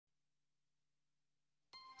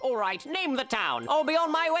All right, name the town. I'll be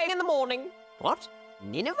on my way in the morning. What?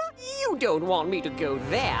 Nineveh? You don't want me to go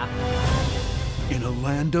there. In a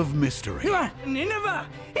land of mystery. Nineveh!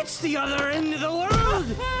 It's the other end of the world!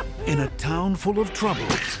 In a town full of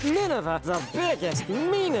troubles. Nineveh, the biggest,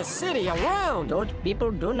 meanest city around. Those people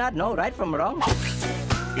do not know right from wrong.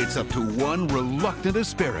 It's up to one reluctant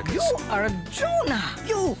asparagus. You are Jonah.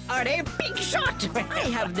 You are a big shot. I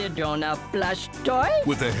have the Jonah plush toy.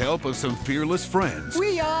 With the help of some fearless friends.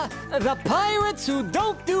 We are the pirates who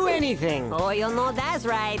don't do anything. Oh, you know that's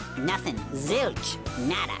right. Nothing. Zilch.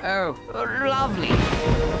 Nada. Oh, lovely.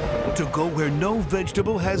 To go where no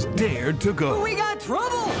vegetable has dared to go. We got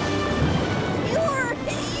trouble. You're...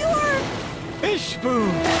 Fish food.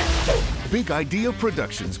 Big Idea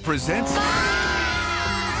Productions presents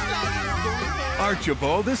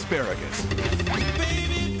Archibald Asparagus.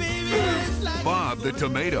 Bob the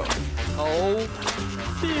Tomato. Oh,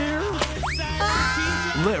 dear.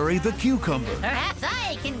 Larry the Cucumber. Perhaps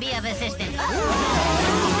I can be of assistance.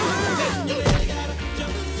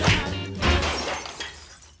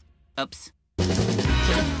 Oops.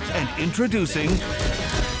 And introducing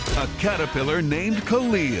a caterpillar named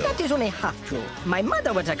Khalil. That is only half true. My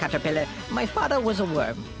mother was a caterpillar. My father was a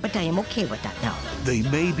worm. But I am okay with that now. They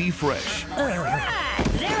may be fresh.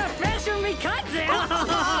 They're fresh when we cut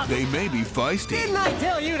them. They may be feisty. Didn't I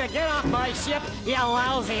tell you to get off my ship, you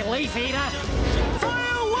lousy leaf eater?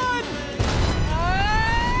 Firewood!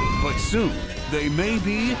 But soon, they may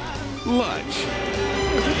be lunch.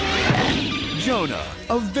 Jonah,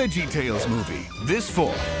 a VeggieTales movie. This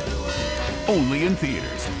fall. Only in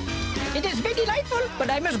theaters. It has been delightful, but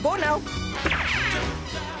I must go now.